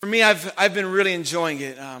For me, I've been really enjoying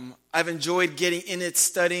it. I've enjoyed getting in it,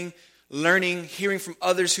 studying, learning, hearing from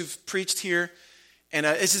others who've preached here, and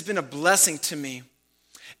it's just been a blessing to me.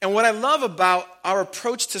 And what I love about our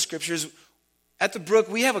approach to Scripture is at the Brook,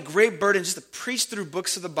 we have a great burden just to preach through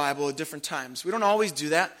books of the Bible at different times. We don't always do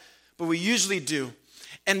that, but we usually do.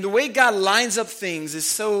 And the way God lines up things is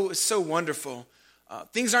so wonderful.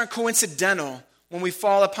 Things aren't coincidental when we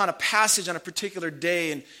fall upon a passage on a particular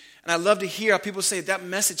day. And I love to hear how people say, that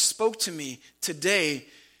message spoke to me today.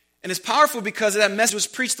 And it's powerful because that message was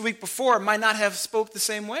preached the week before. It might not have spoke the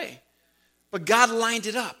same way. But God lined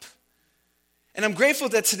it up. And I'm grateful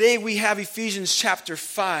that today we have Ephesians chapter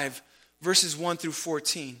 5, verses 1 through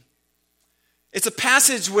 14. It's a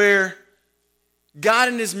passage where God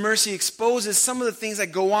in His mercy exposes some of the things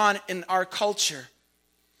that go on in our culture.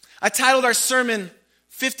 I titled our sermon,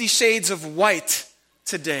 50 Shades of White,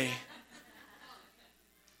 today.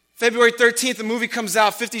 February 13th, the movie comes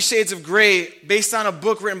out, 50 Shades of Grey, based on a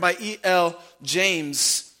book written by E.L.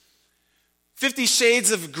 James. 50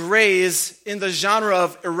 Shades of Grey is in the genre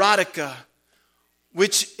of erotica,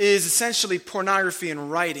 which is essentially pornography in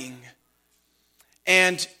writing.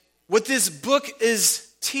 And what this book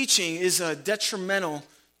is teaching is detrimental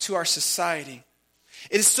to our society.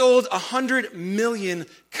 It has sold 100 million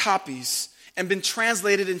copies and been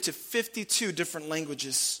translated into 52 different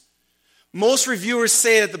languages. Most reviewers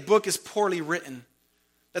say that the book is poorly written,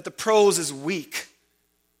 that the prose is weak,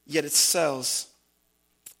 yet it sells.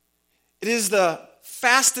 It is the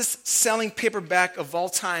fastest selling paperback of all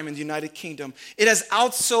time in the United Kingdom. It has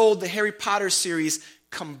outsold the Harry Potter series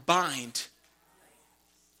combined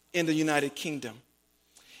in the United Kingdom.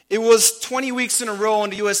 It was 20 weeks in a row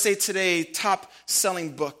on the USA Today top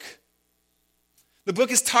selling book. The book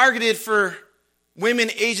is targeted for women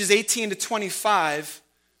ages 18 to 25,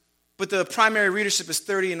 but the primary readership is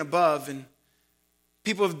 30 and above, and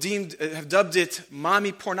people have dubbed it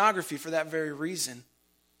mommy pornography for that very reason.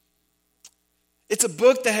 It's a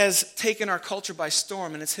book that has taken our culture by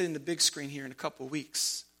storm, and it's hitting the big screen here in a couple of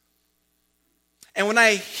weeks. And when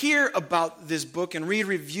I hear about this book and read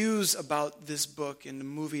reviews about this book and the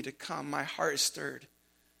movie to come, my heart is stirred.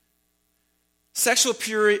 Sexual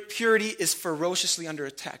purity is ferociously under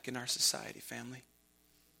attack in our society, family.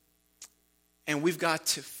 And we've got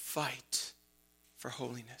to fight for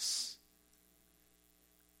holiness.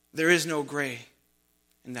 There is no gray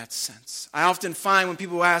in that sense. I often find when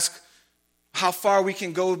people ask how far we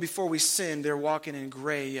can go before we sin, they're walking in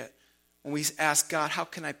gray. Yet when we ask God, how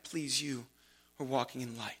can I please you? We're walking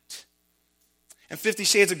in light. And 50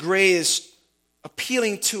 Shades of Grey is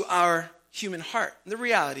appealing to our human heart. And the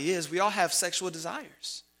reality is we all have sexual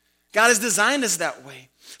desires. God has designed us that way.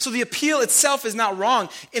 So the appeal itself is not wrong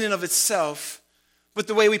in and of itself, but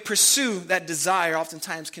the way we pursue that desire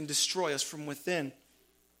oftentimes can destroy us from within. If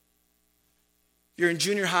you're in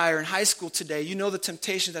junior high or in high school today, you know the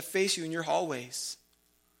temptations that face you in your hallways.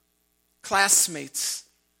 Classmates,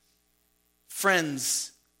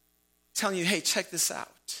 friends, telling you, hey, check this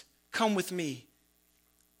out. Come with me.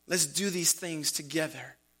 Let's do these things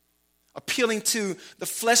together. Appealing to the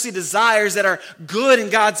fleshly desires that are good in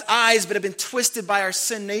God's eyes but have been twisted by our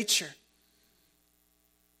sin nature.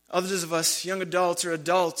 Others of us, young adults or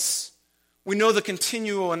adults, we know the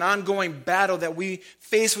continual and ongoing battle that we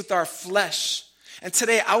face with our flesh. And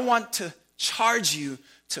today I want to charge you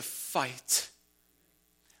to fight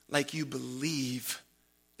like you believe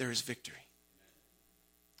there is victory.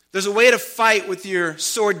 There's a way to fight with your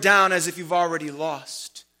sword down as if you've already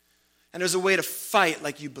lost. And there's a way to fight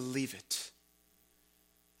like you believe it.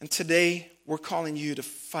 And today, we're calling you to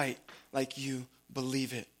fight like you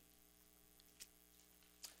believe it.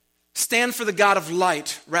 Stand for the God of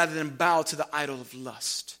light rather than bow to the idol of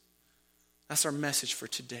lust. That's our message for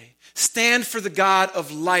today. Stand for the God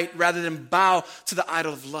of light rather than bow to the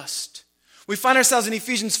idol of lust. We find ourselves in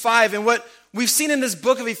Ephesians 5, and what we've seen in this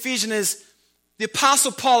book of Ephesians is the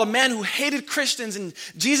Apostle Paul, a man who hated Christians, and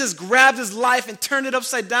Jesus grabbed his life and turned it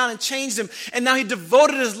upside down and changed him. And now he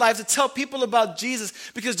devoted his life to tell people about Jesus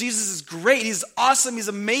because Jesus is great. He's awesome. He's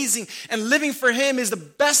amazing. And living for him is the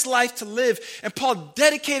best life to live. And Paul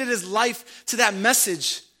dedicated his life to that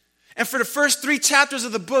message. And for the first 3 chapters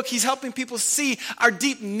of the book, he's helping people see our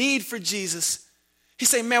deep need for Jesus. He's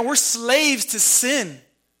saying, man, we're slaves to sin.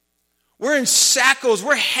 We're in shackles.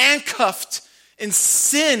 We're handcuffed in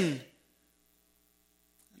sin.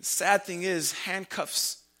 The sad thing is,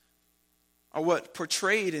 handcuffs are what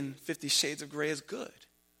portrayed in 50 Shades of Grey as good.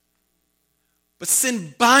 But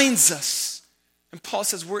sin binds us. And Paul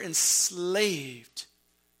says we're enslaved.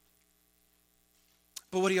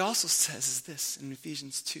 But what he also says is this in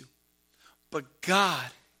Ephesians 2. But God,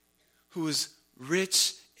 who is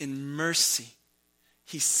rich in mercy,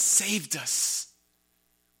 he saved us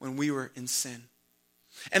when we were in sin.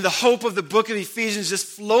 And the hope of the book of Ephesians just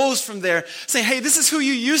flows from there, saying, hey, this is who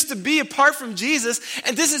you used to be apart from Jesus,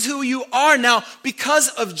 and this is who you are now because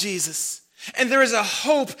of Jesus. And there is a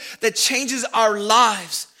hope that changes our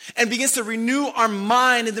lives and begins to renew our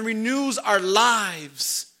mind and then renews our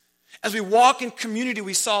lives as we walk in community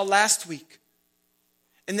we saw last week.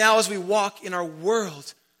 And now as we walk in our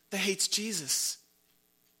world that hates Jesus.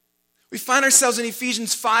 We find ourselves in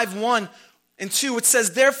Ephesians 5:1 and 2. It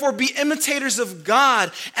says, therefore be imitators of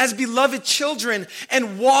God as beloved children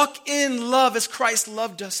and walk in love as Christ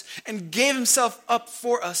loved us and gave himself up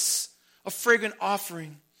for us, a fragrant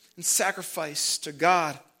offering and sacrifice to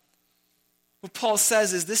God. What Paul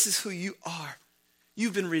says is this is who you are.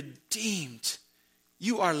 You've been redeemed.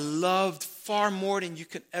 You are loved far more than you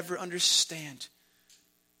can ever understand.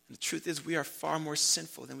 And the truth is we are far more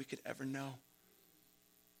sinful than we could ever know.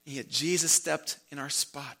 And yet Jesus stepped in our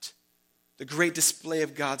spot. The great display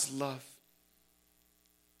of God's love.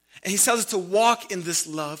 And he tells us to walk in this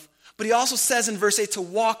love, but he also says in verse 8 to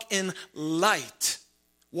walk in light.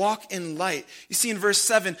 Walk in light. You see in verse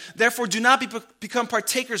 7, therefore do not become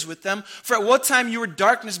partakers with them, for at what time you were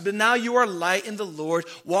darkness, but now you are light in the Lord.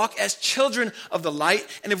 Walk as children of the light.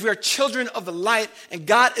 And if we are children of the light, and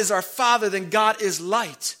God is our Father, then God is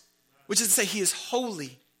light, which is to say he is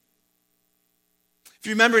holy. If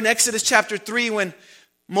you remember in Exodus chapter 3, when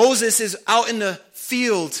Moses is out in the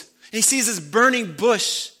field, and he sees this burning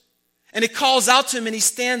bush, and it calls out to him, and he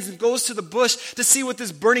stands and goes to the bush to see what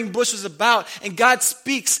this burning bush was about. And God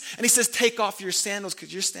speaks, and he says, take off your sandals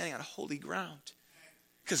because you're standing on holy ground.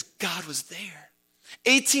 Because God was there.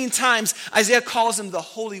 18 times, Isaiah calls him the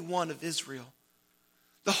Holy One of Israel.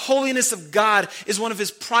 The holiness of God is one of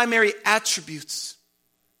his primary attributes.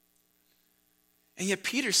 And yet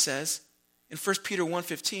Peter says in 1 Peter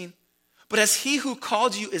 1:15, but as he who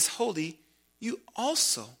called you is holy, you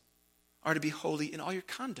also are to be holy in all your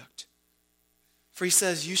conduct. For he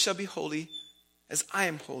says, you shall be holy as I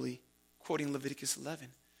am holy, quoting Leviticus 11.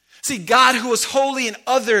 See, God who is holy and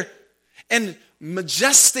other and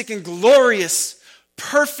majestic and glorious,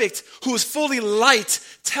 perfect, who is fully light,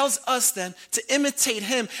 tells us then to imitate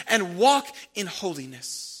him and walk in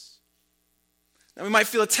holiness. Now we might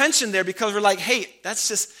feel a tension there because we're like, hey,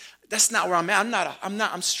 that's not where I'm at.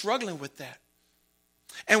 I'm struggling with that.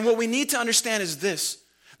 And what we need to understand is this,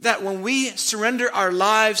 that when we surrender our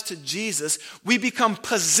lives to Jesus, we become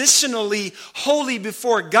positionally holy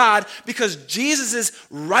before God because Jesus'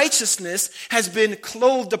 righteousness has been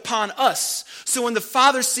clothed upon us. So when the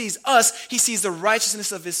Father sees us, he sees the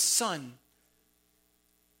righteousness of his Son.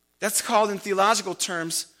 That's called in theological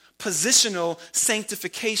terms positional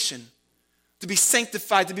sanctification. To be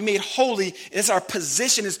sanctified, to be made holy, is our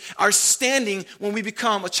position, is our standing when we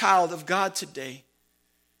become a child of God today.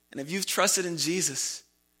 And if you've trusted in Jesus,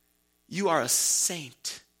 you are a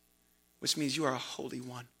saint, which means you are a holy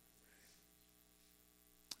one.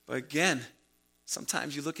 But again,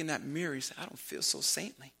 sometimes you look in that mirror, you say, I don't feel so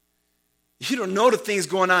saintly. You don't know the things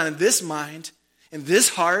going on in this mind, in this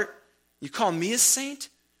heart. You call me a saint?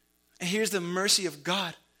 And here's the mercy of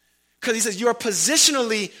God. Because he says you are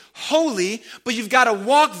positionally holy, but you've got to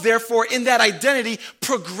walk, therefore, in that identity,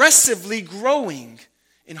 progressively growing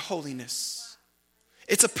in holiness.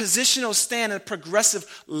 It's a positional stand in a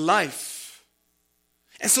progressive life.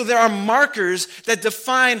 And so there are markers that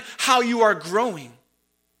define how you are growing.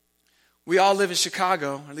 We all live in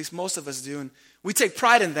Chicago, or at least most of us do, and we take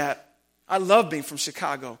pride in that. I love being from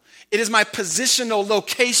Chicago. It is my positional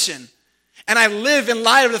location. And I live in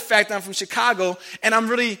light of the fact that I'm from Chicago, and I'm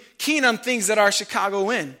really keen on things that are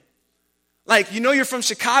Chicagoan. Like, you know you're from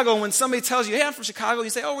Chicago when somebody tells you, hey, I'm from Chicago. You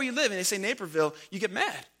say, oh, where you live? And they say Naperville. You get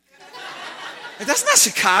mad. Like, that's not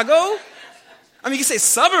Chicago. I mean, you can say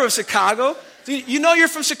suburb of Chicago. So you know you're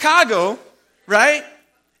from Chicago, right?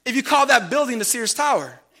 If you call that building the Sears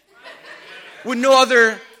Tower. With no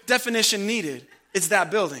other definition needed. It's that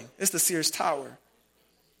building. It's the Sears Tower.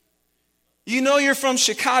 You know you're from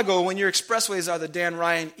Chicago when your expressways are the Dan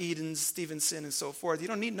Ryan, Eden, Stevenson, and so forth. You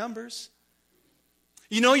don't need numbers.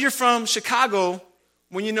 You know you're from Chicago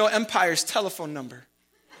when you know Empire's telephone number.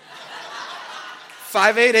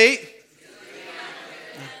 588.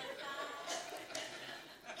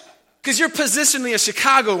 Because you're positionally a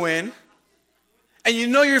Chicagoan, and you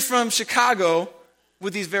know you're from Chicago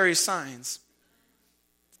with these various signs.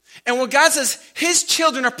 And what God says, his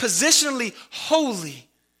children are positionally holy.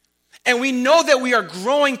 And we know that we are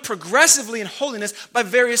growing progressively in holiness by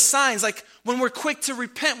various signs, like when we're quick to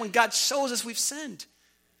repent, when God shows us we've sinned.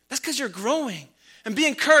 That's because you're growing. And be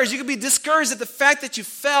encouraged. You can be discouraged at the fact that you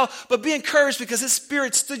fell, but be encouraged because his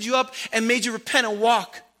Spirit stood you up and made you repent and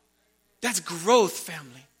walk. That's growth,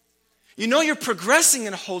 family. You know you're progressing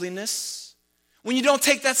in holiness when you don't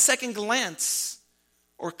take that second glance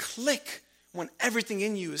or click when everything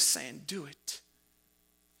in you is saying, do it.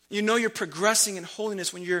 You know you're progressing in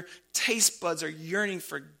holiness when your taste buds are yearning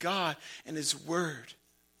for God and his word.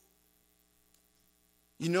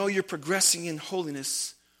 You know you're progressing in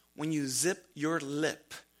holiness when you zip your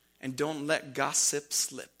lip and don't let gossip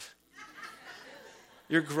slip.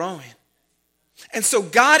 You're growing. And so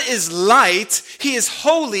God is light, he is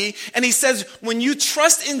holy, and he says when you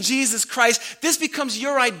trust in Jesus Christ, this becomes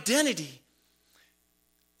your identity.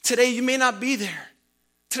 Today you may not be there.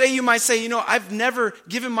 Today you might say, I've never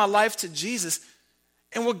given my life to Jesus.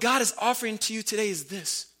 And what God is offering to you today is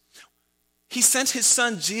this. He sent his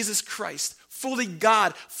son, Jesus Christ, fully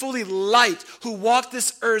God, fully light, who walked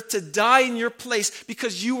this earth to die in your place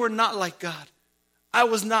because you were not like God. I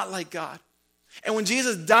was not like God. And when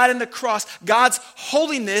Jesus died on the cross, God's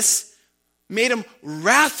holiness made him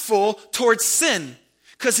wrathful towards sin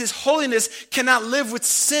because his holiness cannot live with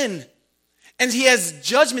sin. And he has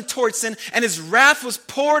judgment towards sin, and his wrath was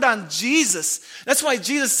poured on Jesus. That's why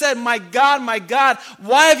Jesus said, my God,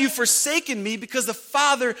 why have you forsaken me? Because the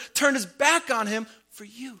Father turned his back on him for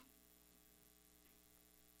you.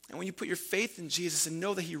 And when you put your faith in Jesus and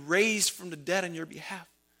know that he raised from the dead on your behalf,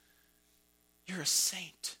 you're a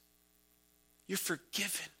saint. You're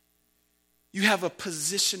forgiven. You have a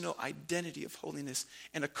positional identity of holiness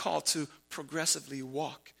and a call to progressively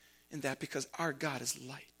walk in that because our God is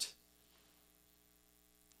light.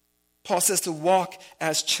 Paul says to walk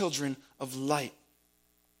as children of light.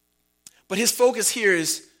 But his focus here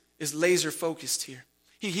is laser focused here.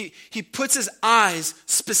 He puts his eyes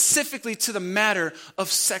specifically to the matter of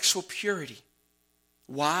sexual purity.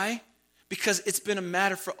 Why? Because it's been a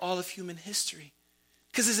matter for all of human history.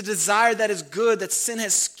 Because it's a desire that is good that sin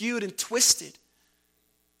has skewed and twisted.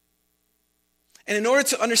 And in order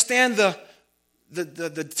to understand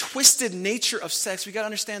the twisted nature of sex, we got to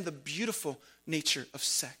understand the beautiful nature of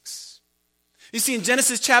sex. You see, in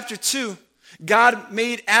Genesis chapter 2, God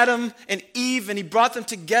made Adam and Eve and he brought them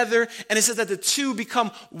together, and it says that the two become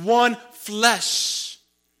one flesh.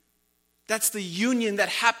 That's the union that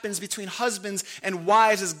happens between husbands and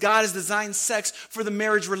wives as God has designed sex for the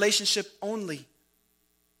marriage relationship only.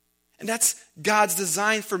 And that's God's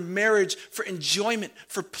design for marriage, for enjoyment,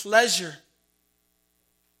 for pleasure.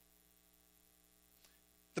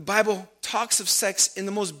 The Bible talks of sex in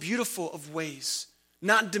the most beautiful of ways,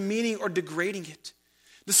 not demeaning or degrading it.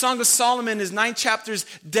 The Song of Solomon is 9 chapters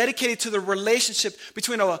dedicated to the relationship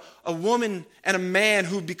between a woman and a man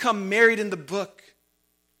who become married in the book.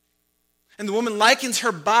 And the woman likens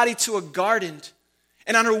her body to a garden.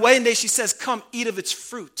 And on her wedding day, she says, come eat of its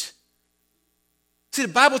fruit. See, the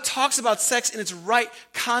Bible talks about sex in its right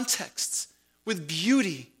contexts, with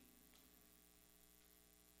beauty.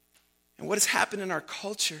 And what has happened in our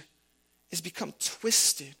culture is become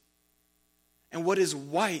twisted. And what is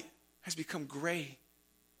white has become gray.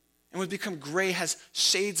 And what's become gray has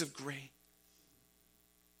shades of gray.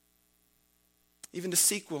 Even the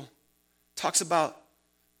sequel talks about,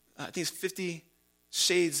 I think it's 50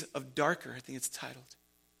 Shades of Darker, I think it's titled.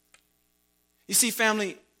 You see,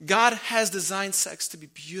 family, God has designed sex to be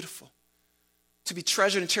beautiful, to be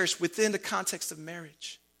treasured and cherished within the context of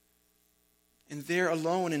marriage. And there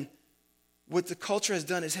alone, and what the culture has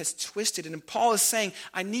done is has twisted it. And Paul is saying,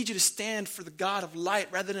 I need you to stand for the God of light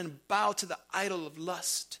rather than bow to the idol of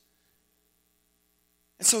lust.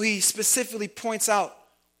 And so he specifically points out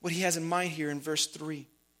what he has in mind here in verse 3.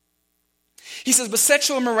 He says, but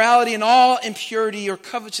sexual immorality and all impurity or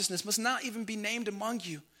covetousness must not even be named among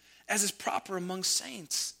you, as is proper among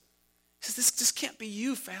saints. He says, this just can't be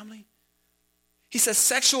you, family. He says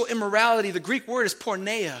sexual immorality, the Greek word is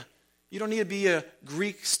porneia. You don't need to be a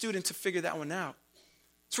Greek student to figure that one out.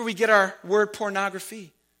 That's where we get our word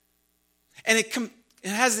pornography. And it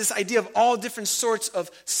has this idea of all different sorts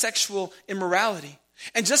of sexual immorality.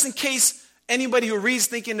 And just in case anybody who reads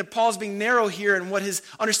thinking that Paul's being narrow here and what his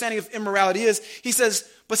understanding of immorality is, he says,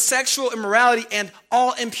 but sexual immorality and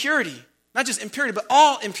all impurity. Not just impurity, but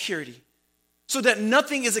all impurity. So that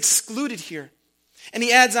nothing is excluded here. And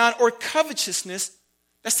he adds on, or covetousness.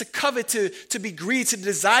 That's to covet, to be greedy, to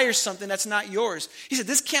desire something that's not yours. He said,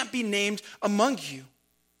 this can't be named among you.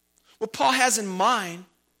 What Paul has in mind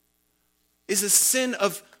is a sin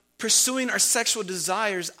of pursuing our sexual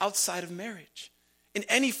desires outside of marriage. In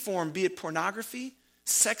any form, be it pornography,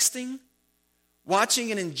 sexting, watching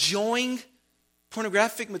and enjoying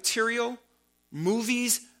pornographic material,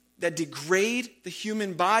 movies, that degrade the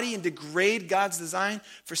human body and degrade God's design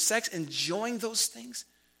for sex, enjoying those things.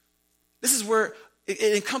 This is where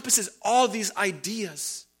it encompasses all these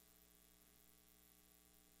ideas.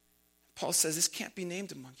 Paul says this can't be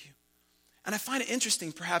named among you. And I find it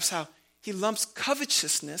interesting, perhaps, how he lumps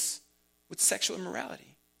covetousness with sexual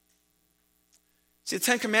immorality. See, the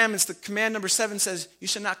 10 Commandments, the command number 7 says, you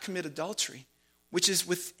shall not commit adultery, which is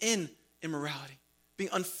within immorality,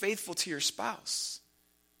 being unfaithful to your spouse.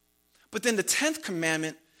 But then the 10th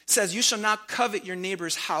commandment says, you shall not covet your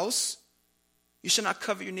neighbor's house. You shall not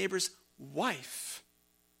covet your neighbor's wife.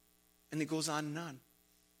 And it goes on and on.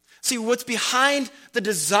 See, what's behind the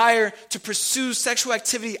desire to pursue sexual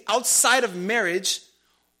activity outside of marriage,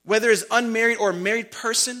 whether it's unmarried or a married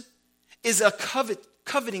person, is a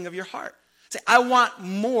coveting of your heart. Say, I want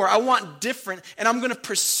more, I want different, and I'm going to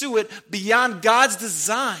pursue it beyond God's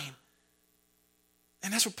design.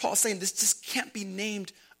 And that's what Paul's saying. This just can't be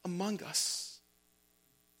named among us.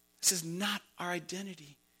 This is not our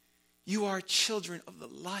identity. You are children of the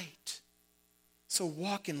light. So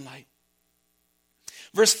walk in light.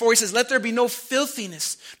 Verse 4, he says, let there be no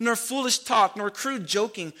filthiness, nor foolish talk, nor crude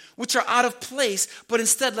joking, which are out of place, but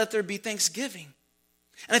instead let there be thanksgiving.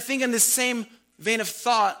 And I think in this same vein of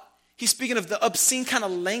thought, he's speaking of the obscene kind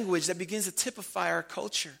of language that begins to typify our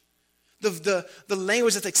culture. The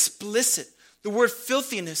language that's explicit. The word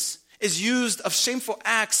filthiness is used of shameful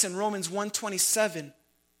acts in Romans 1:27.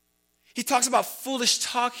 He talks about foolish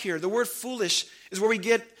talk here. The word foolish is where we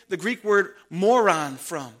get the Greek word moron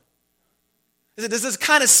from. There's this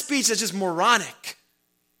kind of speech that's just moronic.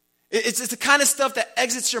 It's the kind of stuff that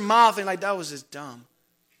exits your mouth and you're like, that was just dumb.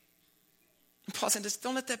 And Paul said, just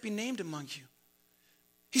don't let that be named among you.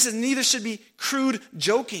 He says, neither should be crude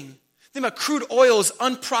joking. Think about crude oil is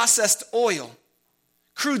unprocessed oil.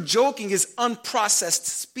 Crude joking is unprocessed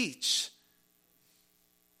speech.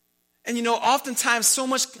 And oftentimes so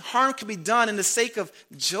much harm can be done in the sake of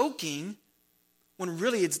joking when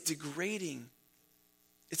really it's degrading.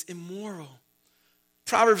 It's immoral.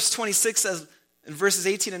 Proverbs 26 says in verses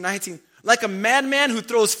 18 and 19, like a madman who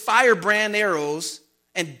throws firebrand arrows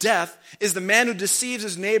and death is the man who deceives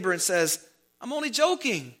his neighbor and says, I'm only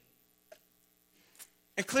joking.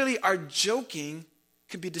 And clearly our joking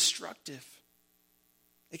can be destructive.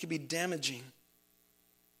 It can be damaging.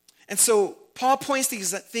 And so Paul points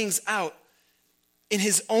these things out in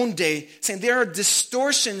his own day, saying there are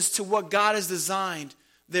distortions to what God has designed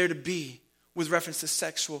there to be with reference to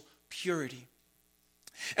sexual purity.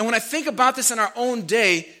 And when I think about this in our own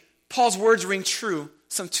day, Paul's words ring true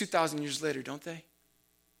some 2,000 years later, don't they?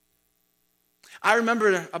 I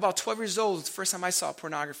remember about 12 years old, the first time I saw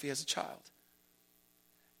pornography as a child.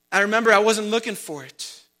 I remember I wasn't looking for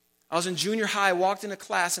it. I was in junior high, I walked into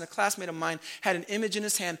class, and a classmate of mine had an image in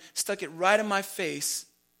his hand, stuck it right in my face,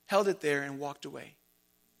 held it there, and walked away.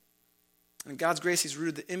 And in God's grace, he's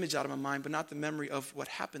rooted the image out of my mind, but not the memory of what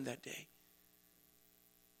happened that day.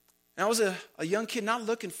 And I was a young kid not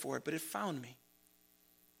looking for it, but it found me.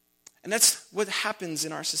 And that's what happens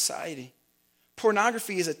in our society.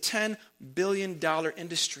 Pornography is a $10 billion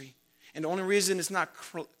industry. And the only reason it's not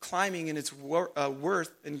climbing in its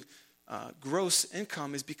worth and gross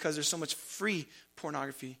income is because there's so much free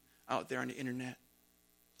pornography out there on the internet.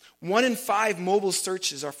 1 in 5 mobile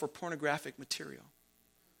searches are for pornographic material.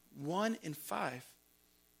 1 in 5.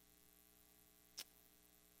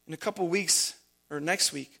 In a couple weeks, or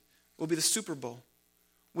next week, will be the Super Bowl,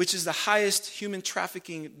 which is the highest human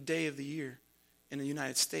trafficking day of the year in the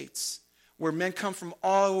United States, where men come from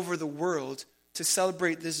all over the world to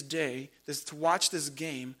celebrate this day, to watch this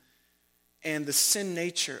game, and the sin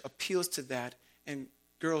nature appeals to that, and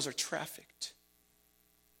girls are trafficked.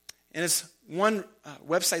 And as one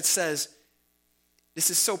website says, this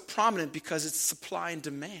is so prominent because it's supply and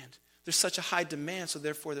demand. There's such a high demand, so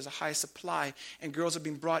therefore there's a high supply, and girls are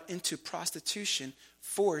being brought into prostitution,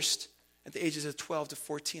 forced at the ages of 12 to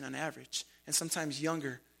 14 on average, and sometimes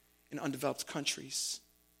younger in undeveloped countries.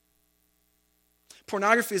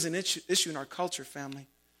 Pornography is an issue in our culture, family.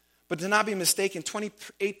 But do not be mistaken,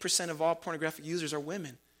 28% of all pornographic users are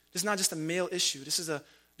women. This is not just a male issue. This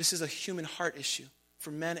is a human heart issue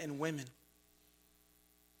for men and women.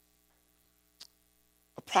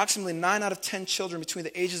 Approximately 9 out of 10 children between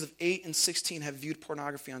the ages of 8 and 16 have viewed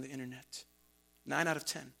pornography on the internet. 9 out of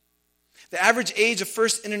 10. The average age of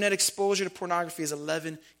first internet exposure to pornography is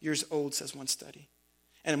 11 years old, says one study.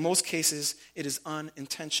 And in most cases, it is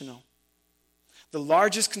unintentional. The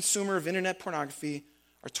largest consumer of internet pornography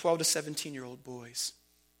are 12 to 17-year-old boys.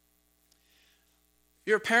 If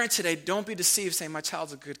you're a parent today, don't be deceived saying, my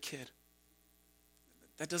child's a good kid.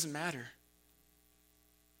 That doesn't matter.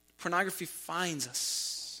 Pornography finds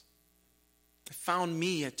us. It found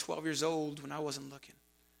me at 12 years old when I wasn't looking.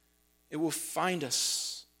 It will find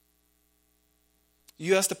us.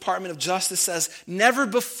 U.S. Department of Justice says, never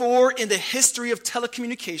before in the history of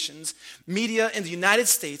telecommunications, media in the United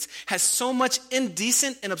States has so much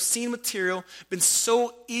indecent and obscene material been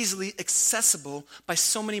so easily accessible by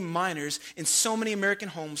so many minors in so many American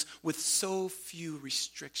homes with so few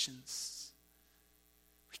restrictions.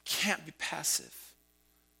 We can't be passive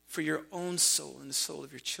for your own soul and the soul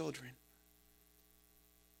of your children.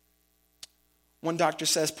 One doctor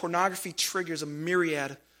says pornography triggers a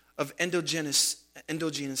myriad of endogenous,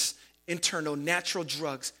 internal, natural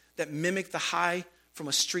drugs that mimic the high from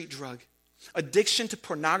a street drug. Addiction to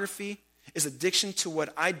pornography is addiction to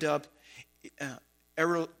what I dub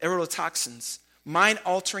erotoxins,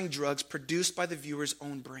 mind-altering drugs produced by the viewer's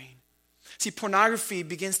own brain. See, pornography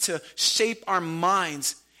begins to shape our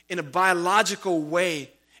minds in a biological way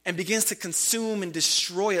and begins to consume and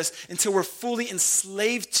destroy us until we're fully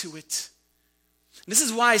enslaved to it. This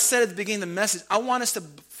is why I said at the beginning of the message, I want us to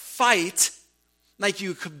fight like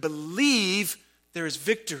you could believe there is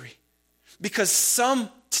victory. Because some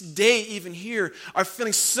today, even here, are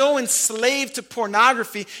feeling so enslaved to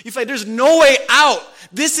pornography, you feel like there's no way out.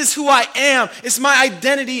 This is who I am. It's my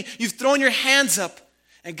identity. You've thrown your hands up.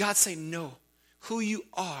 And God's saying, no, who you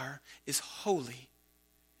are is holy.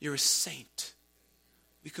 You're a saint.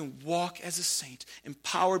 You can walk as a saint,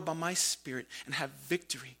 empowered by my Spirit, and have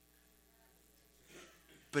victory.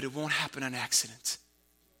 But it won't happen on accident.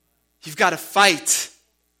 You've got to fight.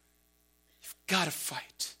 You've got to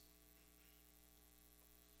fight.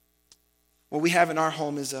 What we have in our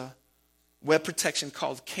home is a web protection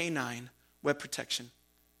called K9 Web Protection.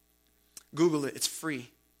 Google it. It's free.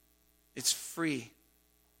 It's free.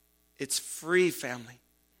 It's free, family.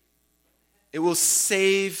 It will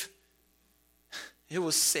save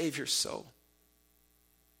your soul.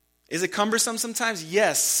 Is it cumbersome sometimes?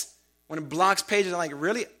 Yes. When it blocks pages, I'm like,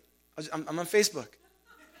 really? I'm on Facebook.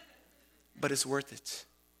 But it's worth it.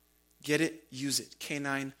 Get it, use it.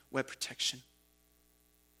 K9 Web Protection.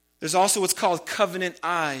 There's also what's called Covenant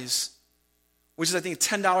Eyes, which is, I think,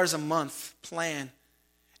 $10 a month plan.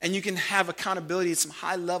 And you can have accountability at some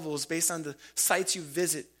high levels based on the sites you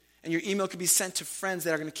visit. And your email can be sent to friends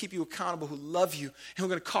that are going to keep you accountable, who love you, and who are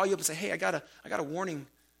going to call you up and say, hey, I got a warning.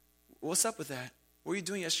 What's up with that? What were you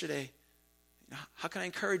doing yesterday? How can I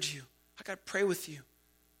encourage you? How can I pray with you?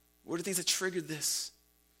 What are the things that triggered this?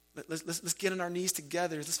 Let's get on our knees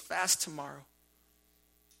together. Let's fast tomorrow.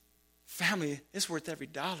 Family, it's worth every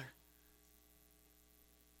dollar.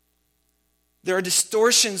 There are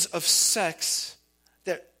distortions of sex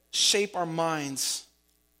that shape our minds.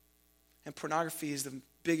 And pornography is the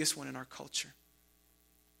biggest one in our culture.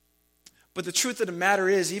 But the truth of the matter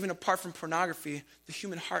is, even apart from pornography, the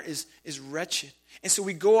human heart is wretched. And so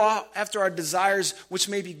we go out after our desires, which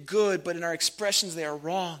may be good, but in our expressions they are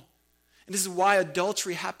wrong. And this is why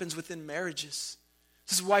adultery happens within marriages.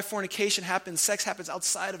 This is why fornication happens, sex happens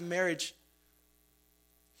outside of marriage.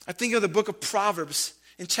 I think of the book of Proverbs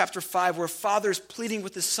in chapter 5, where a father is pleading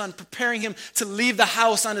with his son, preparing him to leave the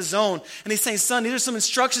house on his own. And he's saying, son, these are some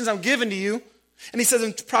instructions I'm giving to you. And he says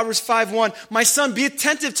in Proverbs 5:1, my son, be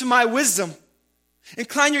attentive to my wisdom.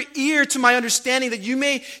 Incline your ear to my understanding, that you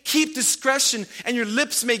may keep discretion and your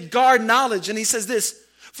lips may guard knowledge. And he says this,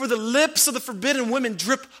 for the lips of the forbidden woman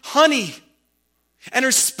drip honey, and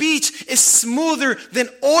her speech is smoother than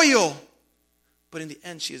oil. But in the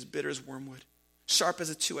end, she is bitter as wormwood, sharp as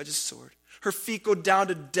a two-edged sword. Her feet go down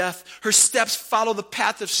to death. Her steps follow the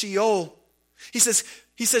path of Sheol. He says,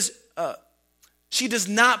 she does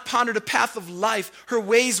not ponder the path of life. Her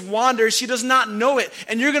ways wander. She does not know it.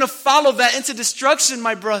 And you're going to follow that into destruction,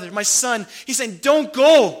 my brother, my son. He's saying, don't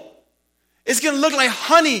go. It's going to look like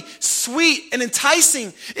honey, sweet and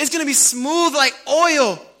enticing. It's going to be smooth like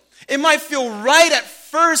oil. It might feel right at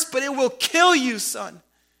first, but it will kill you, son.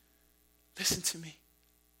 Listen to me.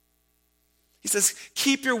 He says,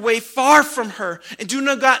 keep your way far from her, and do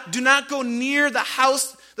not go near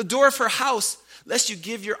the door of her house, lest you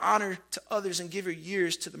give your honor to others and give your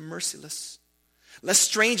years to the merciless. Lest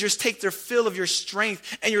strangers take their fill of your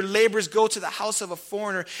strength, and your labors go to the house of a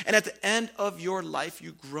foreigner, and at the end of your life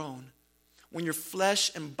you groan, when your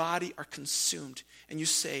flesh and body are consumed, and you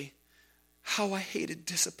say, how I hated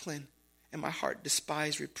discipline, and my heart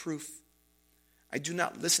despised reproof. I did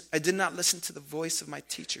not listen to the voice of my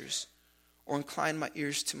teachers, or incline my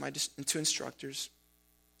ears to instructors.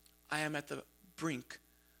 I am at the brink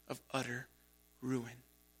of utter ruin.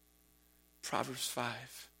 Proverbs 5.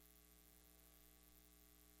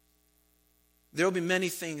 There will be many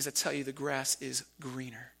things that tell you the grass is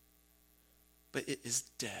greener, but it is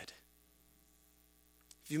dead.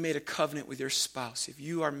 If you made a covenant with your spouse, if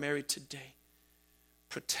you are married today,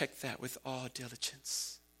 protect that with all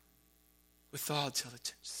diligence. With all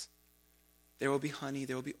diligence. There will be honey,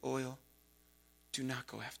 there will be oil. Do not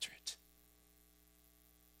go after it.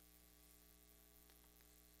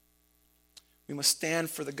 We must stand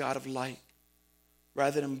for the God of light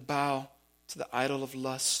rather than bow to the idol of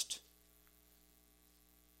lust.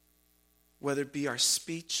 Whether it be our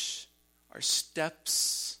speech, our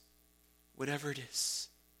steps, whatever it is,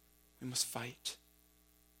 we must fight.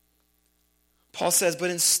 Paul says, but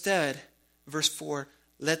instead, verse 4,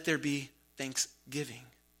 let there be thanksgiving.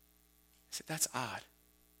 I said, that's odd.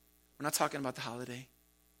 We're not talking about the holiday.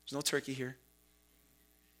 There's no turkey here.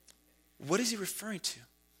 What is he referring to?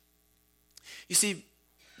 You see,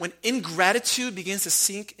 when ingratitude begins to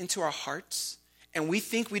sink into our hearts and we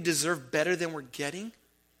think we deserve better than we're getting,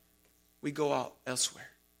 we go out elsewhere.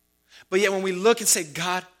 But yet when we look and say,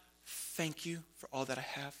 God, thank you for all that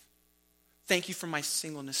I have. Thank you for my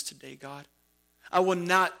singleness today, God. I will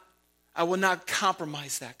not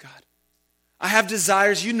compromise that, God. I have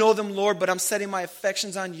desires. You know them, Lord, but I'm setting my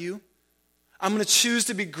affections on you. I'm going to choose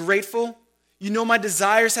to be grateful. You know my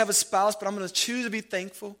desires have a spouse, but I'm going to choose to be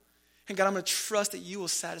thankful. And God, I'm going to trust that you will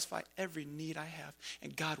satisfy every need I have.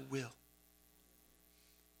 And God will.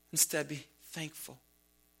 Instead, be thankful.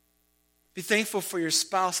 Be thankful for your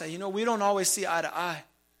spouse. Say, we don't always see eye to eye.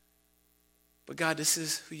 But God, this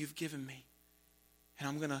is who you've given me. And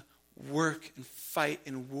I'm going to work and fight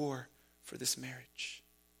and war for this marriage.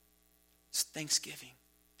 It's thanksgiving.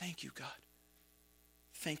 Thank you, God.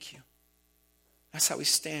 Thank you. That's how we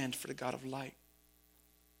stand for the God of light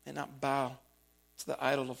and not bow to the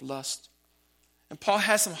idol of lust. And Paul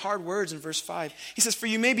has some hard words in verse 5. He says, for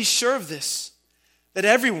you may be sure of this, that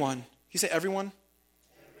everyone, he said everyone,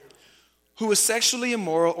 who is sexually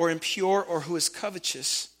immoral or impure or who is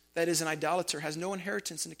covetous, that is an idolater, has no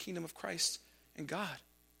inheritance in the kingdom of Christ and God.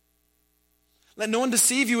 Let no one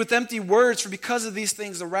deceive you with empty words, for because of these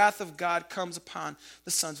things the wrath of God comes upon the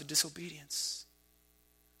sons of disobedience.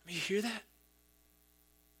 You hear that?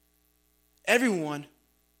 Everyone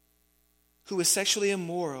who is sexually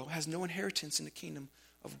immoral has no inheritance in the kingdom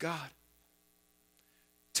of God.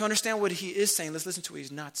 To understand what he is saying, let's listen to what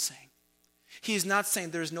he's not saying. He is not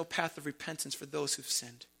saying there is no path of repentance for those who've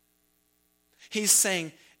sinned. He's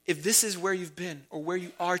saying, if this is where you've been or where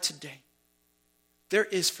you are today, there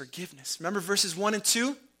is forgiveness. Remember verses 1 and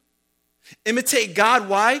 2? Imitate God.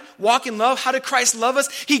 Why? Walk in love. How did Christ love us?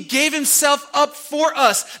 He gave himself up for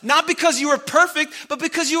us. Not because you were perfect, but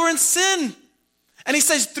because you were in sin. And he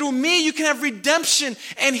says, through me you can have redemption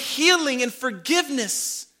and healing and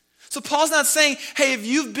forgiveness. So Paul's not saying, hey, if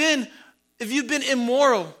you've been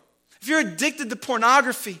immoral, if you're addicted to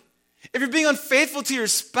pornography, if you're being unfaithful to your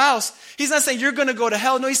spouse, he's not saying you're going to go to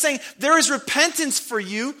hell. No, he's saying there is repentance for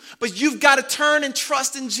you, but you've got to turn and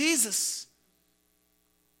trust in Jesus.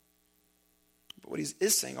 But what he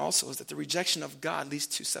is saying also is that the rejection of God leads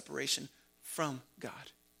to separation from God.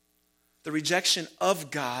 The rejection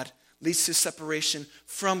of God leads to separation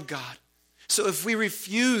from God. So if we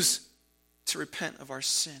refuse to repent of our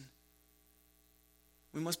sin,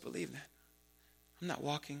 we must believe that. I'm not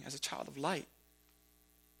walking as a child of light.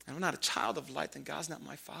 And I'm not a child of light, then God's not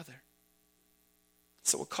my father.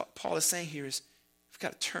 So what Paul is saying here is we've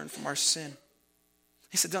got to turn from our sin.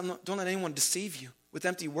 He said, don't let anyone deceive you with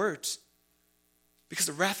empty words, because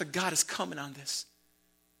the wrath of God is coming on this.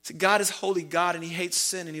 See, God is holy God, and he hates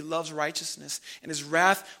sin, and he loves righteousness. And his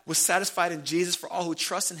wrath was satisfied in Jesus for all who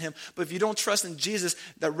trust in him. But if you don't trust in Jesus,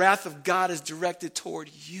 the wrath of God is directed toward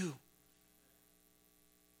you.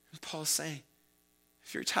 And Paul's saying,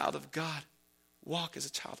 if you're a child of God, walk as a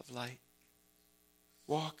child of light.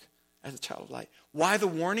 Walk as a child of light. Why the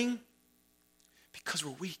warning? Because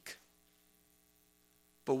we're weak.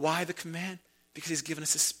 But why the command? Because he's given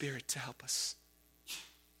us his Spirit to help us.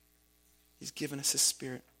 He's given us his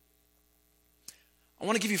Spirit. I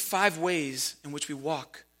want to give you 5 ways in which we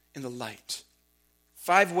walk in the light.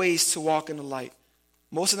 5 ways to walk in the light.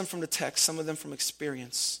 Most of them from the text, some of them from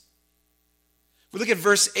experience. We look at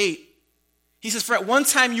verse 8. He says, for at one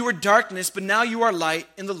time you were darkness, but now you are light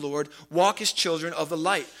in the Lord. Walk as children of the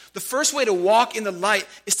light. The first way to walk in the light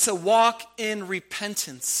is to walk in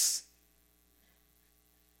repentance.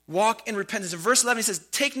 Walk in repentance. In verse 11 he says,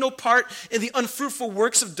 take no part in the unfruitful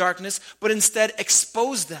works of darkness, but instead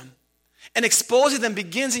expose them. And exposing them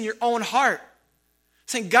begins in your own heart.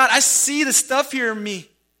 Saying, God, I see the stuff here in me.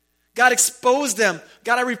 God, expose them.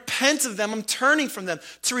 God, I repent of them. I'm turning from them.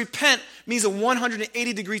 To repent means a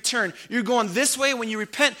 180-degree turn. You're going this way. When you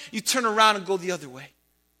repent, you turn around and go the other way.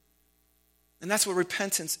 And that's what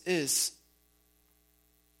repentance is.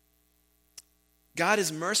 God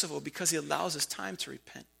is merciful because he allows us time to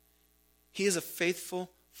repent. He is a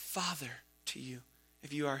faithful father to you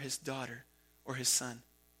if you are his daughter or his son.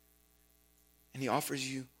 And he offers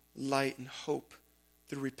you light and hope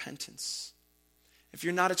through repentance. If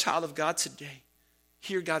you're not a child of God today,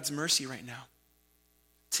 hear God's mercy right now.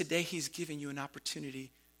 Today he's giving you an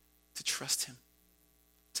opportunity to trust him,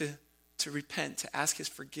 to repent, to ask his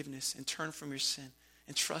forgiveness and turn from your sin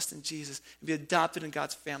and trust in Jesus and be adopted in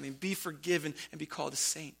God's family and be forgiven and be called a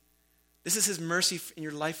saint. This is his mercy in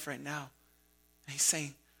your life right now. And he's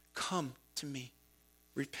saying, come to me,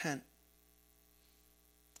 repent.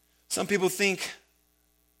 Some people think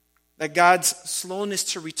that God's slowness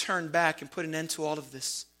to return back and put an end to all of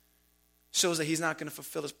this shows that he's not going to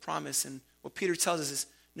fulfill his promise. And what Peter tells us is,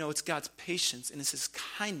 no, it's God's patience and it's his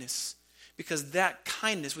kindness. Because that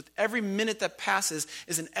kindness, with every minute that passes,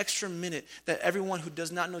 is an extra minute that everyone who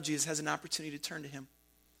does not know Jesus has an opportunity to turn to him.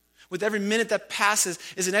 With every minute that passes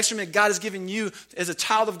is an extra minute God has given you as a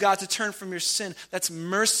child of God to turn from your sin. That's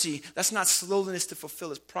mercy. That's not slowness to fulfill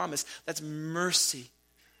his promise. That's mercy.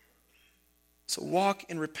 So walk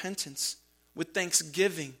in repentance with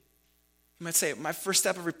thanksgiving. You might say, my first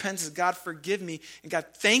step of repentance is, God, forgive me. And God,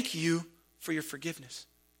 thank you for your forgiveness.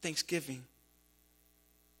 Thanksgiving.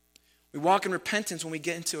 We walk in repentance when we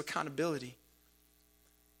get into accountability.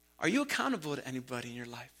 Are you accountable to anybody in your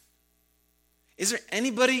life? Is there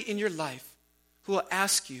anybody in your life who will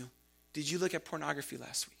ask you, did you look at pornography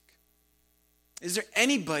last week? Is there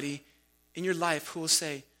anybody in your life who will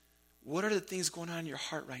say, what are the things going on in your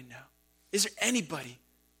heart right now? Is there anybody?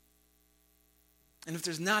 And if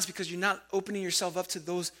there's not, it's because you're not opening yourself up to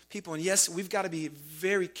those people. And yes, we've got to be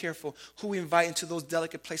very careful who we invite into those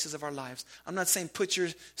delicate places of our lives. I'm not saying put your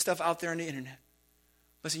stuff out there on the internet.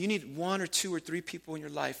 Listen, you need 1 or 2 or 3 people in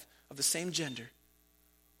your life of the same gender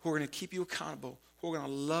who are going to keep you accountable, who are going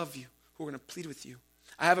to love you, who are going to plead with you.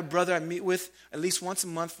 I have a brother I meet with at least once a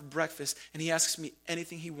month for breakfast, and he asks me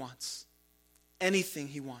anything he wants. Anything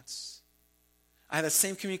he wants. I have that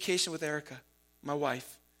same communication with Erica, my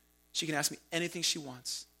wife. She can ask me anything she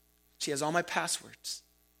wants. She has all my passwords.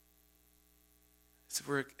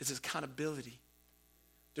 It's accountability.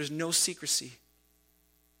 There's no secrecy.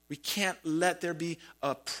 We can't let there be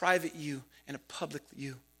a private you and a public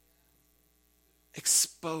you.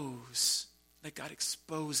 Expose. Let God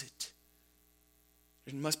expose it.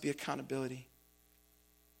 There must be accountability.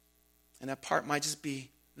 And that part might just be,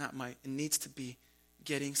 it needs to be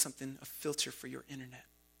getting something, a filter for your internet.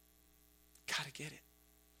 Gotta get it.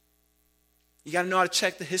 You got to know how to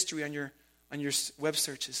check the history on your web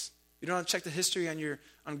searches. You don't have to check the history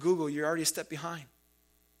on Google. You're already a step behind.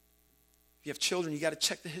 If you have children, you got to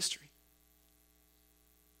check the history.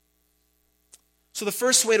 So the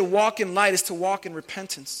first way to walk in light is to walk in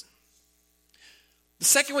repentance. The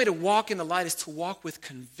second way to walk in the light is to walk with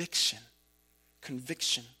conviction.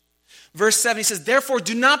 Conviction. Verse 7, he says, therefore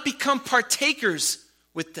do not become partakers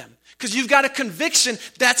with them. Because you've got a conviction,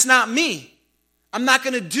 that's not me. I'm not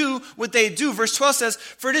going to do what they do. Verse 12 says,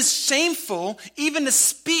 for it is shameful even to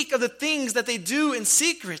speak of the things that they do in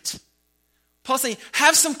secret. Paul's saying,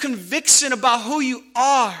 have some conviction about who you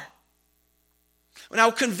are.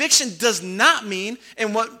 Now, conviction does not mean,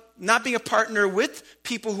 and not being a partner with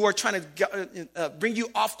people who are trying to bring you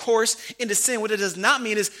off course into sin. What it does not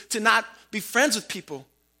mean is to not be friends with people.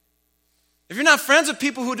 If you're not friends with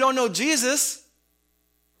people who don't know Jesus,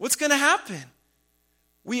 what's going to happen?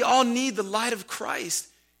 We all need the light of Christ.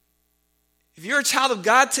 If you're a child of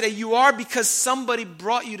God today, you are because somebody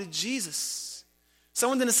brought you to Jesus.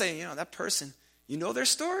 Someone didn't say, that person, you know their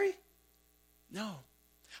story? No.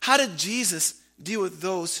 How did Jesus deal with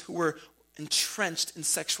those who were entrenched in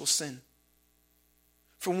sexual sin?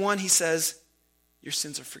 For one, he says, your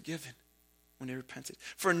sins are forgiven when they repented.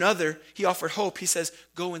 For another, he offered hope. He says,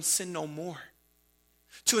 go and sin no more.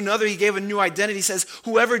 To another, he gave a new identity. He says,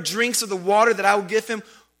 whoever drinks of the water that I will give him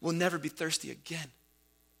will never be thirsty again.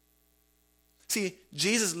 See,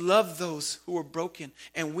 Jesus loved those who were broken,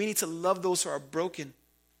 and we need to love those who are broken,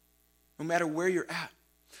 no matter where you're at.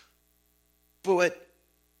 But what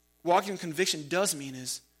walking in conviction does mean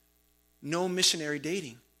is no missionary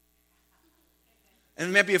dating. And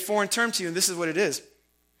it might be a foreign term to you, and this is what it is.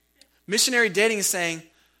 Missionary dating is saying,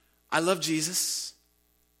 I love Jesus,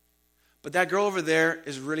 but that girl over there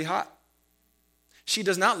is really hot. She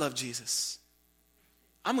does not love Jesus.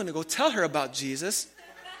 I'm going to go tell her about Jesus.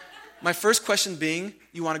 My first question being,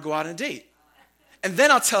 you want to go out on a date? And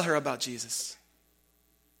then I'll tell her about Jesus.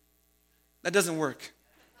 That doesn't work.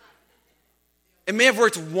 It may have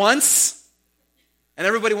worked once, and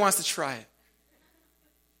everybody wants to try it.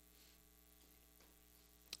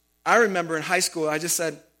 I remember in high school, I just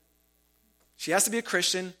said, She has to be a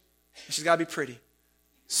Christian, and she's got to be pretty.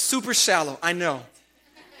 Super shallow, I know.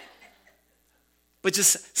 But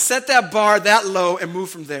just set that bar that low and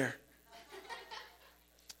move from there.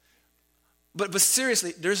 But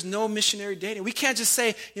seriously, there's no missionary dating. We can't just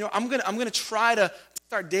say, I'm gonna try to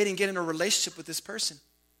start dating, get in a relationship with this person.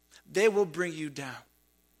 They will bring you down.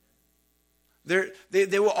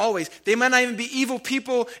 They will always. They might not even be evil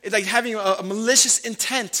people, like having a malicious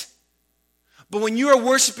intent. But when you are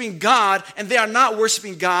worshiping God and they are not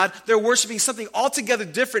worshiping God, they're worshiping something altogether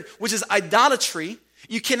different, which is idolatry.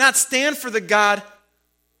 You cannot stand for the God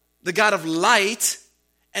of light,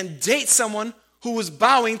 and date someone who was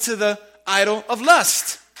bowing to the idol of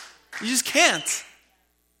lust. You just can't.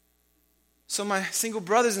 So my single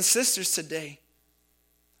brothers and sisters today,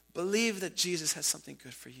 believe that Jesus has something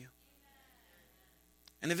good for you.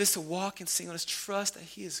 And if it's to walk in singleness, trust that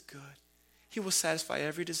he is good. He will satisfy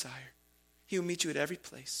every desire. He will meet you at every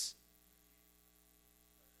place.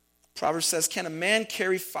 Proverbs says, can a man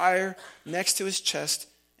carry fire next to his chest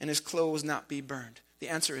and his clothes not be burned? The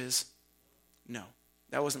answer is no.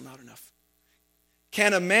 That wasn't loud enough.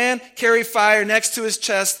 Can a man carry fire next to his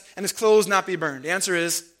chest and his clothes not be burned? The answer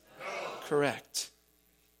is no. Correct.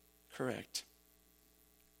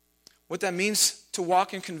 What that means to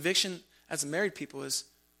walk in conviction as married people is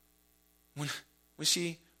when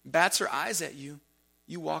she bats her eyes at you,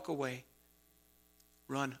 you walk away.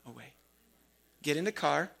 Run away. Get in the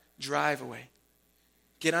car, drive away.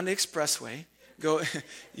 Get on the expressway, go,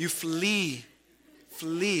 you flee.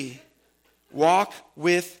 Walk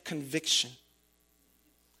with conviction.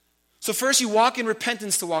 So first, you walk in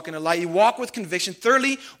repentance to walk in the light. You walk with conviction.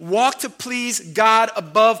 Thirdly, walk to please God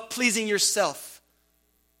above pleasing yourself.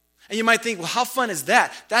 And you might think, well, how fun is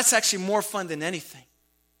that? That's actually more fun than anything.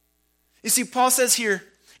 You see, Paul says here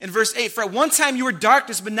in verse 8, for at one time you were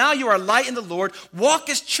darkness, but now you are light in the Lord. Walk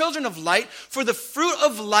as children of light, for the fruit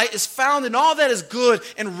of light is found in all that is good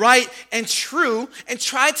and right and true, and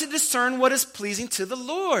try to discern what is pleasing to the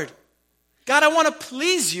Lord. God, I want to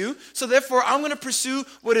please you, so therefore I'm going to pursue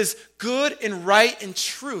what is good and right and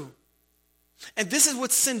true. And this is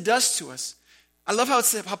what sin does to us. I love how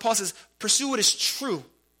Paul says, pursue what is true,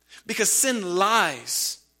 because sin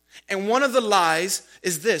lies. And one of the lies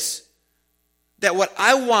is this, that what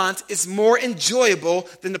I want is more enjoyable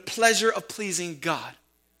than the pleasure of pleasing God.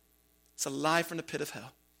 It's a lie from the pit of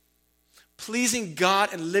hell. Pleasing God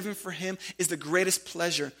and living for him is the greatest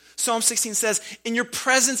pleasure. Psalm 16 says, in your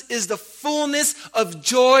presence is the fullness of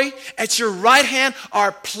joy. At your right hand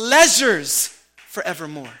are pleasures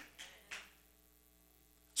forevermore.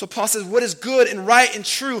 So Paul says, what is good and right and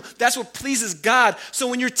true, that's what pleases God. So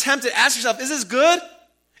when you're tempted, ask yourself, is this good?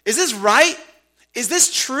 Is this right? Is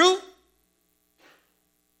this true?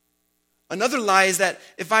 Another lie is that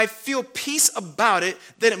if I feel peace about it,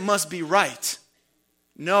 then it must be right.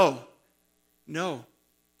 No,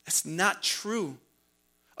 that's not true.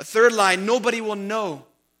 A third lie, nobody will know.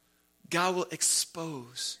 God will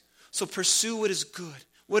expose. So pursue what is good,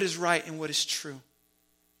 what is right, and what is true.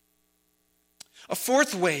 A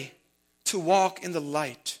fourth way to walk in the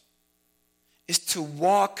light is to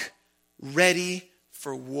walk ready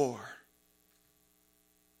for war.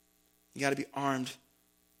 You got to be armed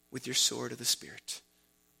with your sword of the Spirit.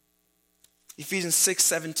 Ephesians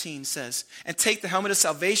 6:17 says, and take the helmet of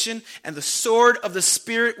salvation and the sword of the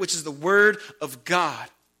Spirit, which is the word of God.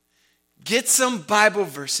 Get some Bible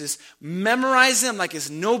verses, memorize them like it's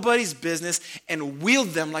nobody's business, and wield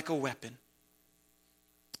them like a weapon.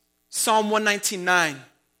 Psalm 119:9.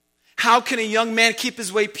 How can a young man keep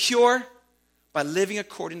his way pure? By living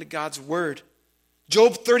according to God's word.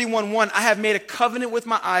 Job 31:1. I have made a covenant with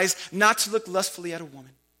my eyes not to look lustfully at a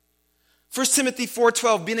woman. 1 Timothy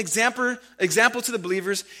 4:12, be an example to the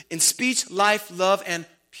believers in speech, life, love, and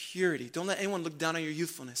purity. Don't let anyone look down on your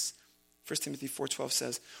youthfulness. 1 Timothy 4:12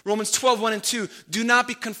 says. Romans 12:1 and 2, do not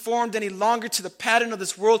be conformed any longer to the pattern of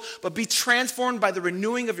this world, but be transformed by the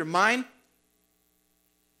renewing of your mind.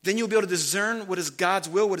 Then you'll be able to discern what is God's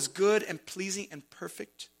will, what is good and pleasing and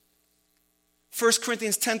perfect. 1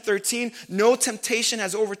 Corinthians 10:13, no temptation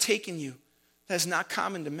has overtaken you that is not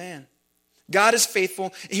common to man. God is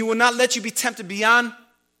faithful, and he will not let you be tempted beyond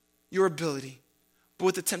your ability. But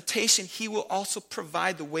with the temptation, he will also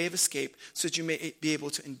provide the way of escape so that you may be able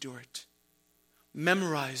to endure it.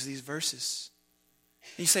 Memorize these verses.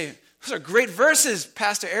 And you say, those are great verses,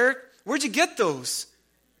 Pastor Eric. Where'd you get those?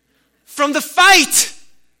 From the fight.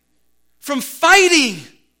 From fighting.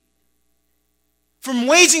 From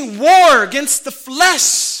waging war against the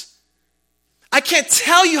flesh. I can't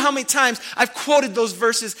tell you how many times I've quoted those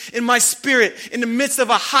verses in my spirit in the midst of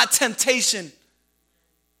a hot temptation.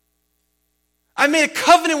 I made a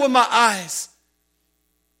covenant with my eyes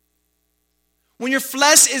When your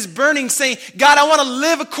flesh is burning, saying, God, I want to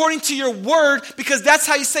live according to your word, because that's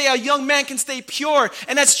how you say a young man can stay pure.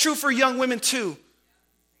 And that's true for young women too.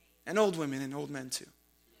 And old women and old men too.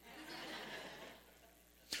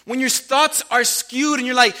 When your thoughts are skewed and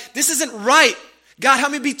you're like, this isn't right. God,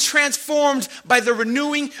 help me be transformed by the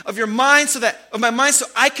renewing of your mind so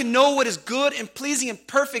I can know what is good and pleasing and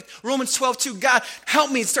perfect. Romans 12:2. God, help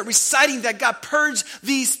me start reciting that. God, purge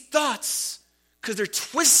these thoughts because they're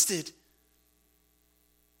twisted.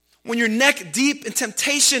 When you're neck deep in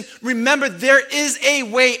temptation, remember there is a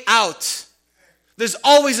way out. There's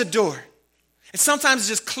always a door. And sometimes it's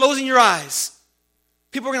just closing your eyes.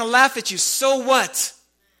 People are going to laugh at you. So what?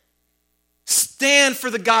 Stand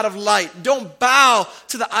for the God of light. Don't bow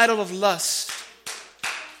to the idol of lust.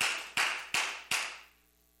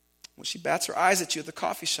 When she bats her eyes at you at the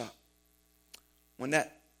coffee shop, when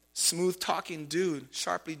that smooth-talking dude,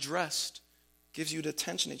 sharply dressed, gives you the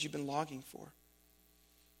attention that you've been longing for,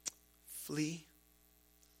 flee,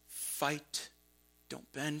 fight, don't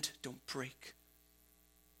bend, don't break.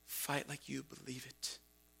 Fight like you believe it.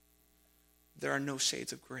 There are no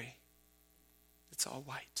shades of gray. It's all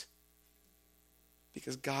white.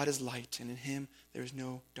 Because God is light, and in him there is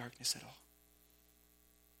no darkness at all.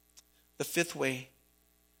 The fifth way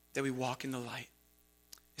that we walk in the light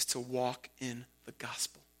is to walk in the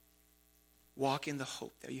gospel. Walk in the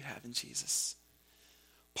hope that you have in Jesus.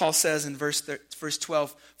 Paul says in verse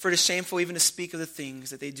 12, for it is shameful even to speak of the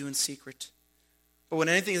things that they do in secret. But when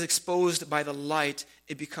anything is exposed by the light,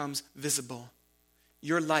 it becomes visible.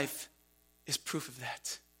 Your life is proof of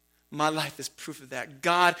that. My life is proof of that.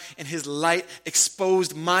 God and his light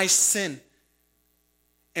exposed my sin.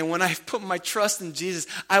 And when I put my trust in Jesus,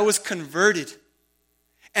 I was converted.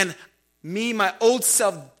 And my old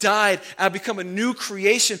self died. I become a new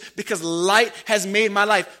creation because light has made my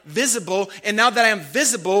life visible. And now that I am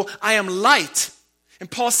visible, I am light. And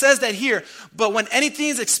Paul says that here. But when anything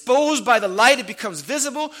is exposed by the light, it becomes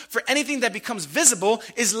visible. For anything that becomes visible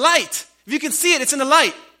is light. If you can see it, it's in the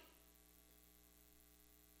light.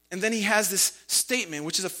 And then he has this statement,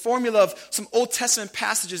 which is a formula of some Old Testament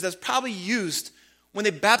passages that's probably used when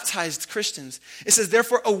they baptized Christians. It says,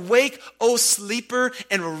 therefore, awake, O sleeper,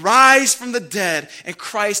 and rise from the dead, and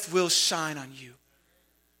Christ will shine on you.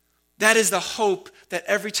 That is the hope that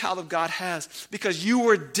every child of God has, because you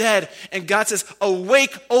were dead, and God says,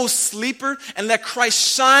 awake, O sleeper, and let Christ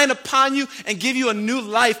shine upon you and give you a new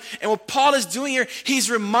life. And what Paul is doing here, he's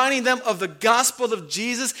reminding them of the gospel of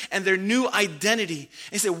Jesus and their new identity.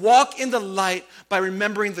 And he said, walk in the light by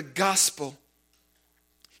remembering the gospel.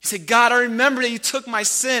 He said, God, I remember that you took my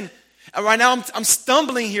sin. And right now I'm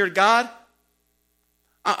stumbling here, God.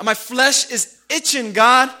 My flesh is itching,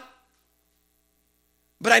 God.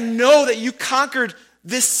 But I know that you conquered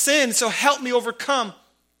this sin, so help me overcome.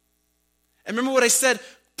 And remember what I said,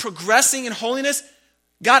 progressing in holiness?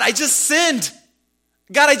 God, I just sinned.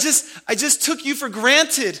 God, I just took you for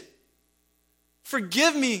granted.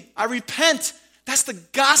 Forgive me. I repent. That's the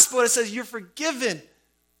gospel that says you're forgiven.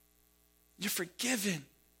 You're forgiven.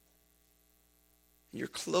 You're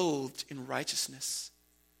clothed in righteousness.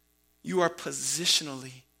 You are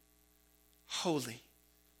positionally holy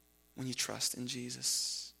when you trust in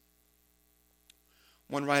Jesus.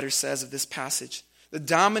 One writer says of this passage, the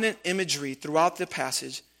dominant imagery throughout the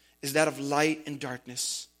passage is that of light and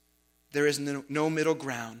darkness. There is no middle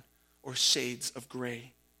ground or shades of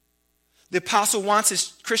gray. The apostle wants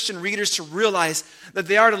his Christian readers to realize that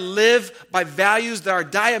they are to live by values that are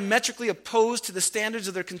diametrically opposed to the standards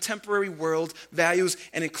of their contemporary world values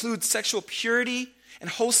and include sexual purity and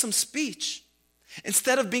wholesome speech.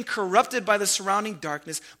 Instead of being corrupted by the surrounding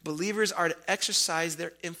darkness, believers are to exercise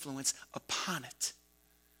their influence upon it.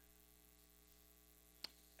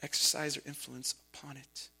 Exercise their influence upon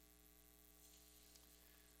it.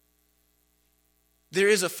 There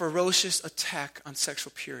is a ferocious attack on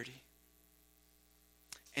sexual purity.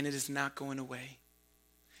 And it is not going away.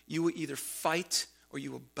 You will either fight or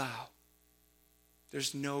you will bow.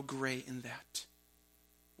 There's no gray in that.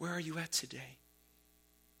 Where are you at today?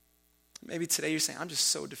 Maybe today you're saying, I'm just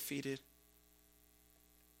so defeated.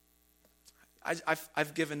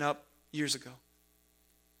 I've given up years ago.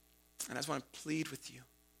 And I just want to plead with you.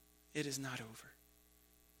 It is not over.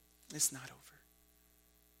 It's not over.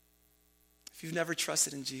 If you've never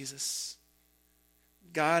trusted in Jesus,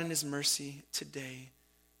 God in his mercy today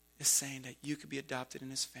is saying that you could be adopted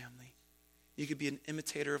in his family. You could be an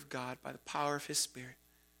imitator of God by the power of his Spirit.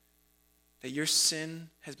 That your sin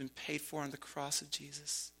has been paid for on the cross of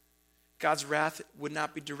Jesus. God's wrath would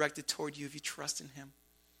not be directed toward you if you trust in him.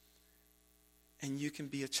 And you can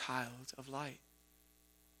be a child of light.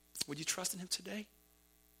 Would you trust in him today?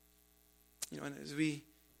 And as we,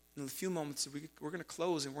 in a few moments, we're going to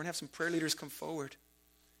close and we're going to have some prayer leaders come forward.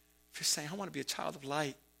 If you're saying, I want to be a child of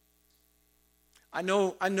light. I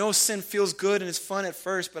know sin feels good and it's fun at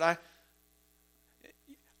first, but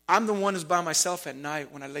I'm the one who's by myself at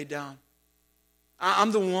night when I lay down.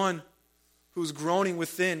 I'm the one who's groaning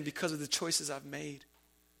within because of the choices I've made.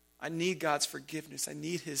 I need God's forgiveness. I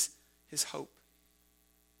need his hope.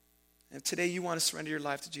 And if today you want to surrender your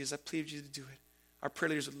life to Jesus, I plead you to do it. Our prayer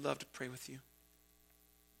leaders would love to pray with you.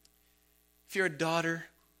 If you're a daughter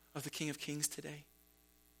of the King of Kings today,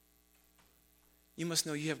 you must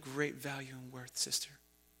know you have great value and worth, sister.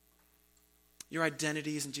 Your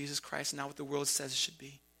identity is in Jesus Christ, not what the world says it should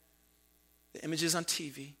be. The images on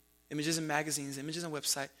TV, images in magazines, images on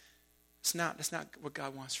website, that's not what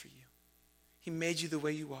God wants for you. He made you the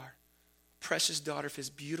way you are. Precious daughter of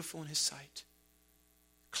his, beautiful in his sight.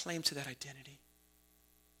 Claim to that identity.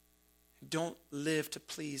 Don't live to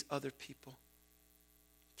please other people.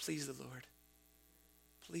 Please the Lord.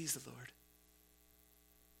 Please the Lord.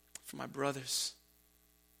 For my brothers,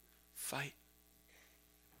 fight.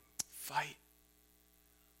 Fight.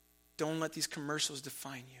 Don't let these commercials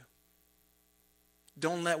define you.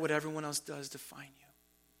 Don't let what everyone else does define you.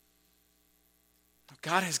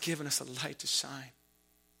 God has given us a light to shine.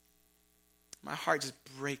 My heart just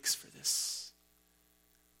breaks for this.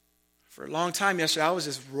 For a long time yesterday, I was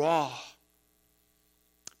just raw.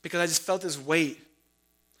 Because I just felt this weight.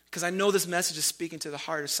 Because I know this message is speaking to the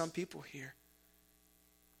heart of some people here.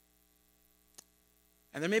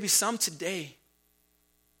 And there may be some today,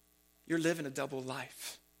 you're living a double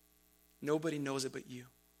life. Nobody knows it but you.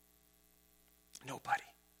 Nobody.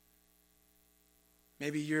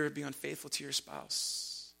 Maybe you're being unfaithful to your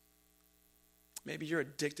spouse. Maybe you're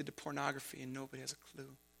addicted to pornography and nobody has a clue.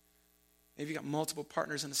 Maybe you got multiple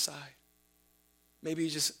partners on the side. Maybe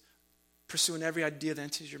you're just pursuing every idea that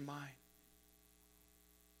enters your mind.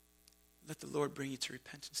 Let the Lord bring you to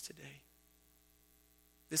repentance today.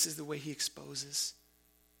 This is the way he exposes.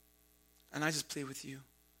 And I just plead with you,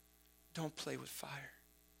 don't play with fire.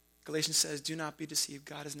 Galatians says, do not be deceived.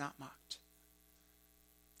 God is not mocked.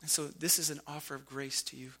 And so this is an offer of grace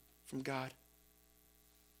to you from God.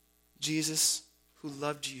 Jesus, who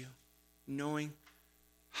loved you, knowing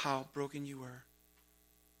how broken you were,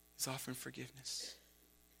 is offering forgiveness.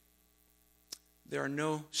 There are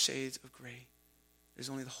no shades of gray. There's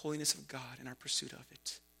only the holiness of God in our pursuit of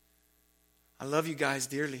it. I love you guys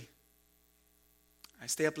dearly. I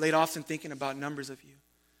stay up late often thinking about numbers of you.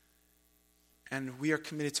 And we are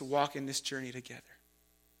committed to walk in this journey together.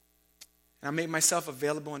 And I make myself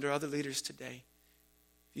available under other leaders today.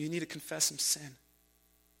 If you need to confess some sin,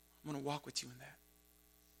 I'm going to walk with you in that.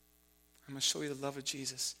 I'm going to show you the love of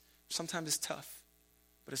Jesus. Sometimes it's tough,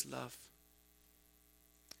 but it's love.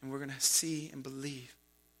 And we're going to see and believe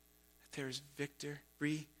that there is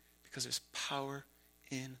victory because there's power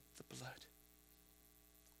in the blood.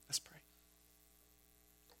 Let's pray.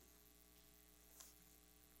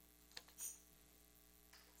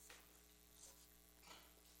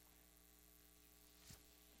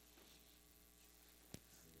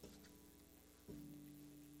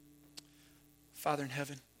 Father in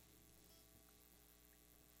heaven,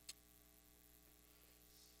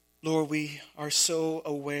 Lord, we are so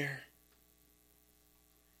aware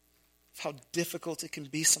of how difficult it can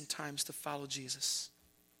be sometimes to follow Jesus.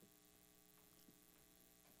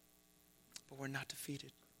 But we're not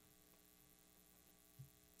defeated.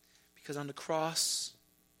 Because on the cross,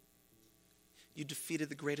 you defeated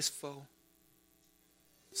the greatest foe,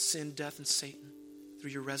 sin, death, and Satan, through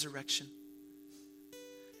your resurrection.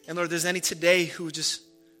 And Lord, if there's any today who just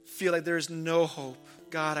feel like there is no hope,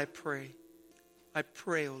 God, I pray,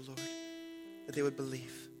 oh Lord, that they would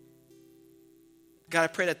believe. God, I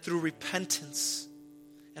pray that through repentance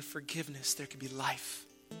and forgiveness, there could be life.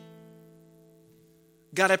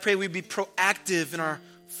 God, I pray we'd be proactive in our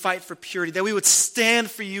fight for purity, that we would stand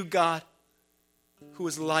for you, God, who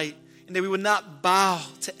is light, and that we would not bow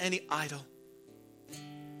to any idol.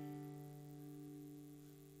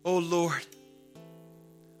 Oh Lord,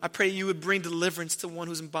 I pray you would bring deliverance to one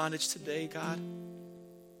who's in bondage today, God.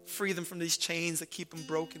 Free them from these chains that keep them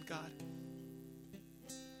broken, God.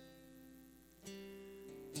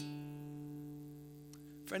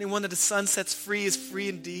 For anyone that the Son sets free is free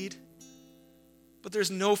indeed. But there's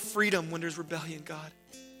no freedom when there's rebellion, God.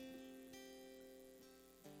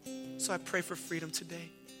 So I pray for freedom today.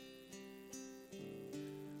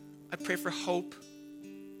 I pray for hope.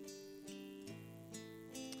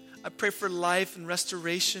 I pray for life and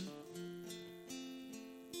restoration.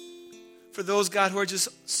 For those, God, who are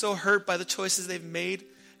just so hurt by the choices they've made,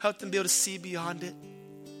 help them be able to see beyond it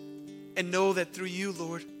and know that through you,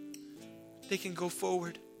 Lord, they can go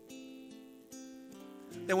forward.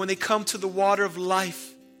 That when they come to the water of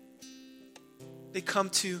life, they come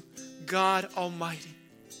to God Almighty.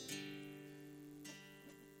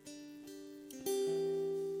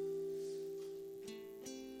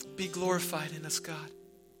 Be glorified in us, God.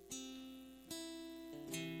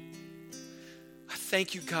 I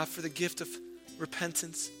thank you, God, for the gift of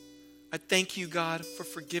repentance. I thank you, God, for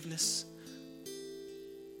forgiveness.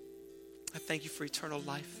 I thank you for eternal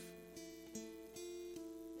life.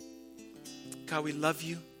 God, we love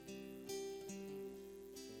you.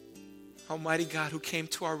 Almighty God, who came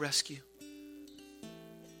to our rescue.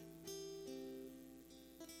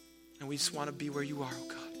 And we just want to be where you are, oh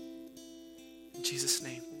God. In Jesus'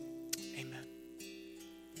 name.